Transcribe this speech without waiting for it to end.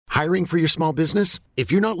Hiring for your small business?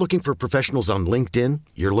 If you're not looking for professionals on LinkedIn,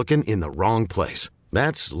 you're looking in the wrong place.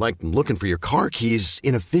 That's like looking for your car keys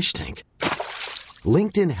in a fish tank.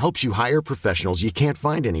 LinkedIn helps you hire professionals you can't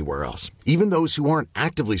find anywhere else, even those who aren't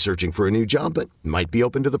actively searching for a new job but might be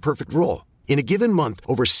open to the perfect role. In a given month,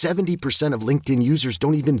 over 70% of LinkedIn users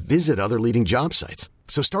don't even visit other leading job sites.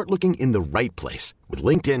 So start looking in the right place. With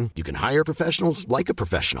LinkedIn, you can hire professionals like a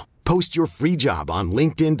professional. Post your free job on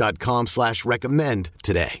linkedin.com/recommend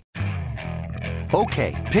today.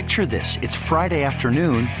 Okay, picture this. It's Friday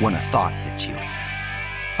afternoon when a thought hits you.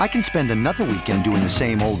 I can spend another weekend doing the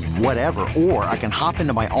same old whatever, or I can hop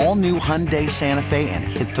into my all-new Hyundai Santa Fe and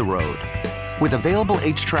hit the road. With available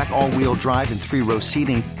H-Track all-wheel drive and 3-row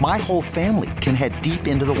seating, my whole family can head deep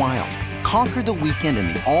into the wild. Conquer the weekend in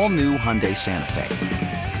the all-new Hyundai Santa Fe.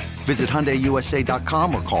 Visit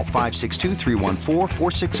HyundaiUSA.com or call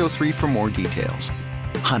 562-314-4603 for more details.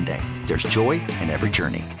 Hyundai, there's joy in every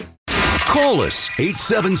journey. Call us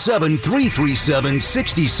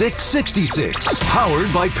 877-337-6666.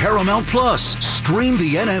 Powered by Paramount Plus. Stream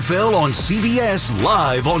the NFL on CBS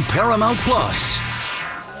live on Paramount Plus.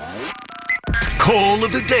 Call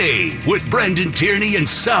of the Day with Brendan Tierney and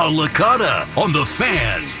Sal Licata on The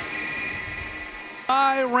Fan.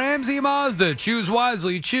 Hi, Ramsey Mazda. Choose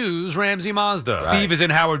wisely. Choose Ramsey Mazda. Right. Steve is in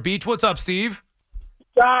Howard Beach. What's up, Steve?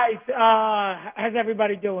 Guys, how's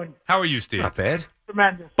everybody doing? How are you, Steve? Not bad.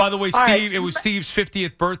 Tremendous. By the way, Steve, it was Steve's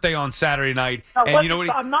 50th birthday on Saturday night. And you know what?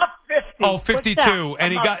 I'm not 50. Oh, 52.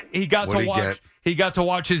 And he got to watch. He got to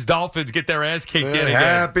watch his Dolphins get their ass kicked yet again.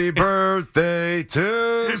 Happy birthday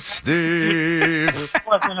to Steve. It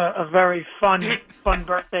wasn't a very fun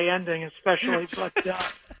birthday ending, especially.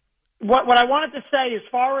 But what I wanted to say, as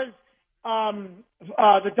far as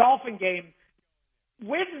the Dolphin game,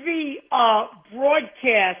 with the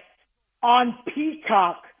broadcast on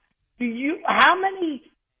Peacock, how many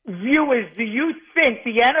viewers do you think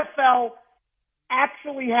the NFL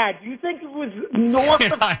actually had? Do you think it was north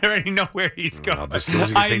of... I already know where he's going. I was going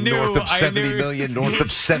to say north of 70 million, north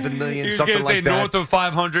of 7 million, something like that. North of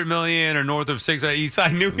 500 million or north of 6. I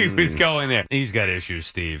knew he was going there. He's got issues,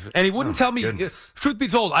 Steve. And he wouldn't tell me. Goodness. Truth be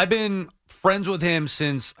told, I've been friends with him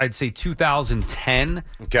since, I'd say, 2010.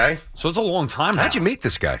 Okay. So it's a long time now. How'd you meet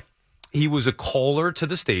this guy? He was a caller to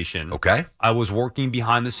the station. Okay. I was working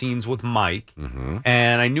behind the scenes with Mike,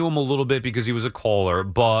 and I knew him a little bit because he was a caller,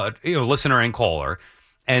 but, listener and caller.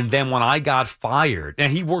 And then when I got fired,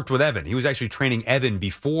 and he worked with Evan. He was actually training Evan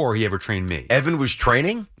before he ever trained me. Evan was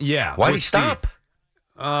training? Yeah. Why did he stop?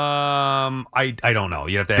 I don't know.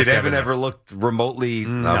 You have to ask Did Evan ever look remotely?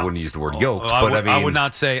 No. I wouldn't use the word yoked, but I would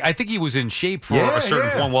not say. I think he was in shape for a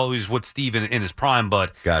certain point while he was with Steve in his prime,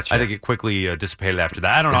 but gotcha. I think it quickly dissipated after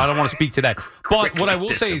that. I don't know. I don't want to speak to that. But what I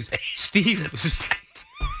will say is, Steve.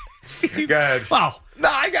 Go ahead. Wow. No,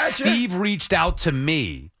 I got you. Steve reached out to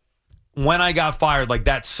me when I got fired, like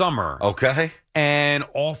that summer. Okay. And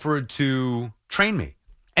offered to train me.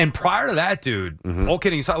 And prior to that, dude, all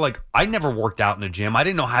kidding aside, like, I never worked out in a gym. I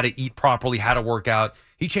didn't know how to eat properly, how to work out.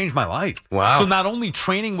 He changed my life. Wow. So not only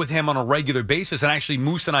training with him on a regular basis, and actually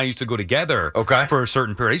Moose and I used to go together for a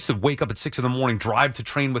certain period. I used to wake up at 6 a.m, drive to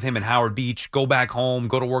train with him in Howard Beach, go back home,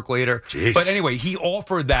 go to work later. Jeez. But anyway, he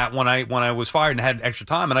offered that when I was fired and had extra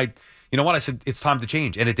time. And you know what? I said, it's time to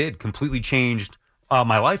change. And it did. Completely changed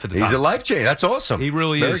my life at the time. He's a life changer. That's awesome. He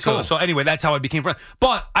really Very is. cool. So anyway, that's how I became friends.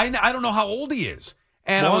 But I don't know how old he is.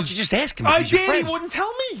 And why don't you just ask him? I did. He wouldn't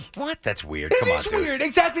tell me. What? That's weird. It Come on, is dude. weird.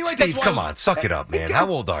 Exactly right. Steve, come on. Suck it up, man. How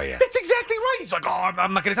old are you? That's exactly right. He's like, I'm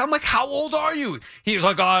not going to tell. I'm like, how old are you? He's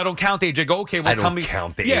like, I don't count the age. I go, okay, well, I tell don't me.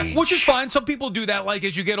 count the yeah, age. which is fine. Some people do that. Like,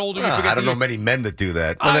 as you get older, you forget. I don't know many men that do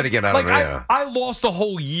that. Well, then again, I don't know. I lost a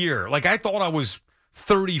whole year. Like, I thought I was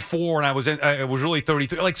 34 and I was really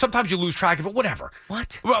 33. Like, sometimes you lose track of it. Whatever.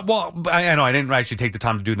 What? Well, I know I didn't actually take the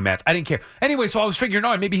time to do the math. I didn't care. Anyway, so I was figuring,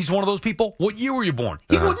 all right, maybe he's one of those people. What year were you born?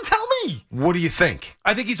 He wouldn't tell me. What do you think?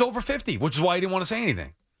 I think he's over 50, which is why he didn't want to say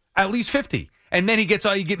anything. At least 50. And then he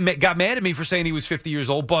got mad at me for saying he was 50 years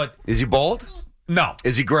old. But is he bald? No.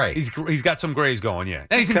 Is he gray? He's got some grays going, yeah.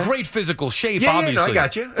 And he's in great physical shape, obviously. Yeah, no, I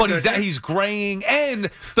got you. But he's graying. And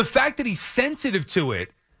the fact that he's sensitive to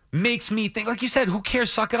it makes me think, like you said, who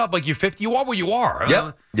cares? Suck it up. Like, you're 50. You are where you are.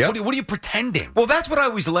 Yep. What are you pretending? Well, that's what I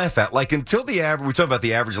always laugh at. Like, until we're talking about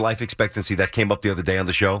the average life expectancy that came up the other day on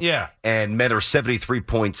the show. Yeah. And men are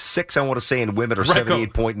 73.6, I want to say, and women are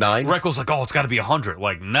 78.9. Recco's like, it's got to be 100.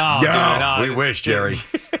 Like, no. We wish, Jerry.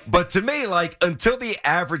 But to me, like, until the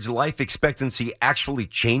average life expectancy actually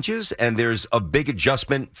changes and there's a big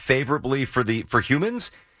adjustment favorably for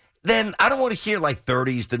humans, then I don't want to hear like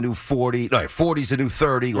 30's the new 40, no, 40's the new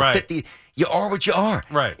 30 or 50. You are what you are.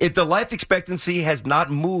 Right. If the life expectancy has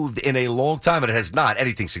not moved in a long time, and it has not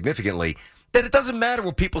anything significantly, then it doesn't matter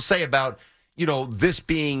what people say about, this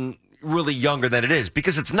being really younger than it is,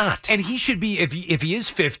 because it's not. And he should be, if he is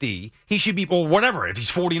 50, he should be, or whatever, if he's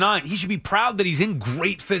 49, he should be proud that he's in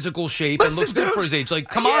great physical shape and looks good for his age. Like,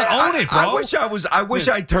 come on, own it, bro. I wish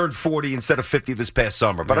I turned 40 instead of 50 this past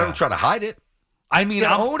summer, but I don't try to hide it. I mean,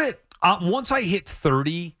 I own it. Once I hit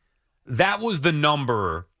 30, that was the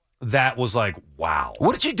number that was like, wow.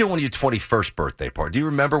 What did you do on your 21st birthday party? Do you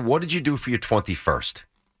remember? What did you do for your 21st?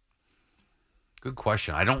 Good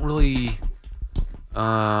question. I don't really.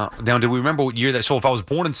 Now, do we remember what year that? So, if I was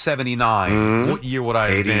born in 79, what year would I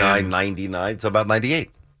have 89, been? 99. It's about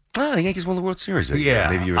 98. The Yankees won the World Series. Yeah,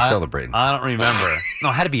 maybe you were celebrating. I don't remember. No,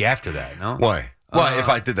 it had to be after that. No, why? Well, if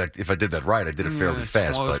I did that right, I did it fairly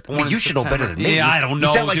fast. But you should know better than me. Yeah, I don't know.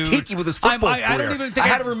 You sound like dude. Tiki with his football career. I don't even think I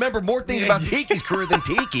had to remember more things about Tiki's career than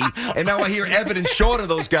Tiki, and now I hear Evan and Sean of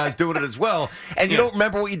those guys doing it as well. And you don't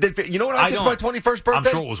remember what you did. You know what I did for my 21st birthday?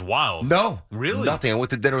 I'm sure it was wild. No, really, nothing. I went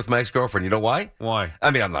to dinner with my ex-girlfriend. You know why? Why?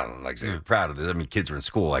 I mean, I'm not proud of this. I mean, kids are in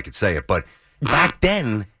school. I could say it, but back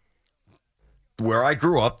then, where I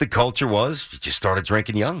grew up, the culture was you just started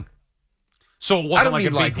drinking young. So it wasn't like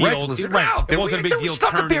a big deal. It wasn't a big deal.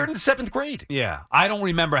 Stuck a beer in the 7th grade. Yeah. I don't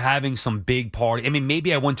remember having some big party. I mean,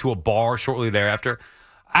 maybe I went to a bar shortly thereafter.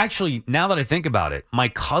 Actually, now that I think about it,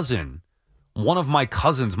 one of my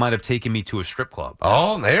cousins might have taken me to a strip club.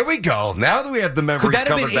 Oh, there we go. Now that we have the memories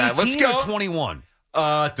coming back. Let's go. Or 21?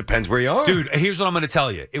 It depends where you are. Dude, here's what I'm going to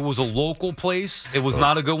tell you. It was a local place. It was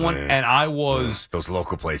not a good one. And I was... Those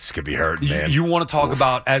local places could be hurting, man. You want to talk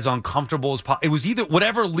about as uncomfortable as possible. It was either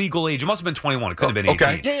whatever legal age. It must have been 21. It couldn't have been 18.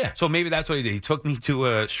 Okay, yeah. So maybe that's what he did. He took me to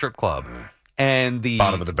a strip club. And the...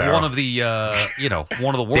 Bottom of the barrel. One of the,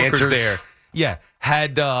 one of the workers Dancers. there,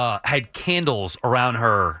 had candles around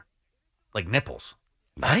her, like, nipples.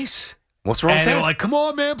 Nice. What's wrong with that? And they were like, come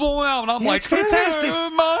on, man, blow them out. And I'm like, it's fantastic.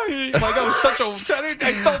 That was such a...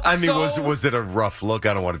 I felt was it a rough look?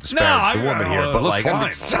 I don't want to disparage the woman here, but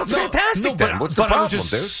it sounds fantastic then. What's the problem, I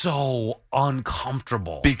was just so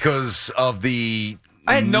uncomfortable. Because of the...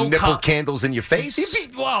 I had no nipple candles in your face?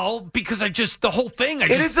 Well, because the whole thing. It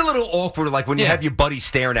is a little awkward, like when you have your buddy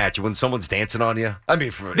staring at you when someone's dancing on you. I mean,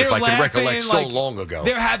 if I can recollect so long ago.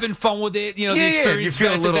 They're having fun with it. The experience. You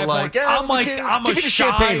feel a little like, I'm give me the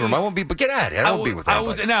champagne room. I won't be, but get at it. I won't be with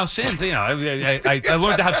that. Now, since, I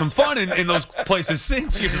learned to have some fun in those places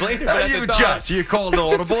since years later. You called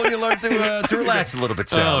audible and you learned to relax a little bit,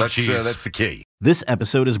 Sal. That's the key. This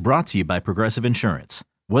episode is brought to you by Progressive Insurance.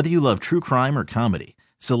 Whether you love true crime or comedy,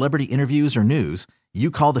 celebrity interviews or news, you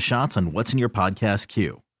call the shots on what's in your podcast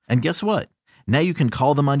queue. And guess what? Now you can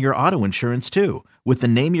call them on your auto insurance too with the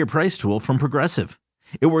Name Your Price tool from Progressive.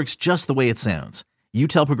 It works just the way it sounds. You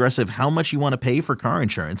tell Progressive how much you want to pay for car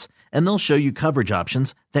insurance, and they'll show you coverage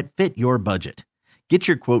options that fit your budget. Get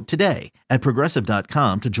your quote today at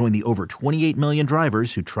Progressive.com to join the over 28 million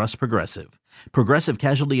drivers who trust Progressive. Progressive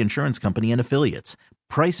Casualty Insurance Company and Affiliates.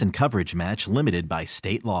 Price and coverage match limited by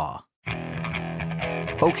state law.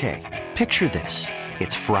 Okay, picture this.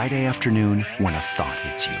 It's Friday afternoon when a thought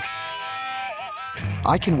hits you.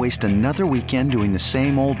 I can waste another weekend doing the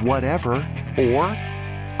same old whatever, or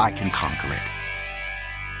I can conquer it.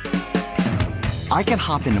 I can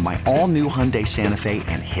hop into my all-new Hyundai Santa Fe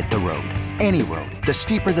and hit the road. Any road. The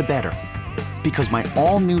steeper, the better. Because my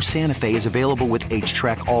all-new Santa Fe is available with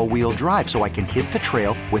H-Track all-wheel drive, so I can hit the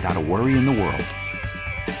trail without a worry in the world.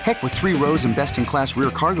 Heck, with 3 rows and best-in-class rear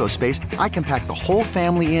cargo space, I can pack the whole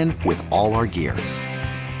family in with all our gear.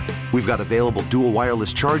 We've got available dual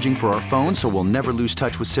wireless charging for our phones, so we'll never lose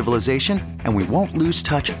touch with civilization, and we won't lose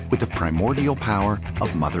touch with the primordial power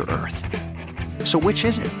of Mother Earth. So which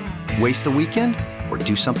is it? Waste the weekend or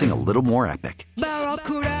do something a little more epic?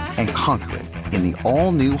 And conquer it in the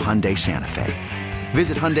all-new Hyundai Santa Fe.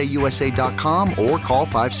 Visit HyundaiUSA.com or call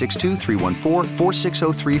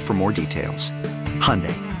 562-314-4603 for more details.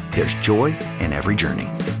 Hyundai, there's joy in every journey.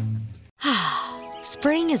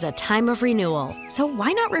 Spring is a time of renewal, so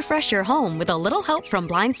why not refresh your home with a little help from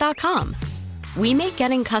Blinds.com? We make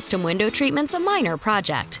getting custom window treatments a minor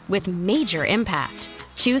project with major impact.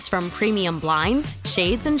 Choose from premium blinds,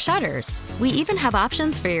 shades, and shutters. We even have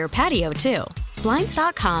options for your patio, too.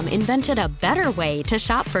 Blinds.com invented a better way to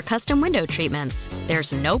shop for custom window treatments.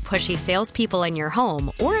 There's no pushy salespeople in your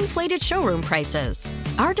home or inflated showroom prices.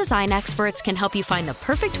 Our design experts can help you find the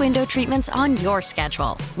perfect window treatments on your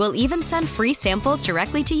schedule. We'll even send free samples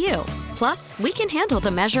directly to you. Plus, we can handle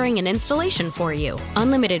the measuring and installation for you.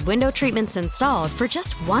 Unlimited window treatments installed for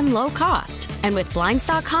just one low cost. And with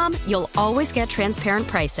Blinds.com, you'll always get transparent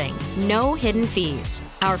pricing. No hidden fees.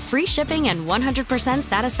 Our free shipping and 100%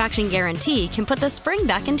 satisfaction guarantee can put the spring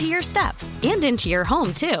back into your step and into your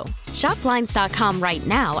home, too. Shop Blinds.com right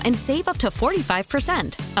now and save up to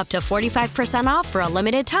 45%. Up to 45% off for a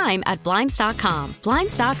limited time at Blinds.com.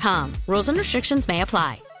 Blinds.com. Rules and restrictions may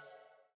apply.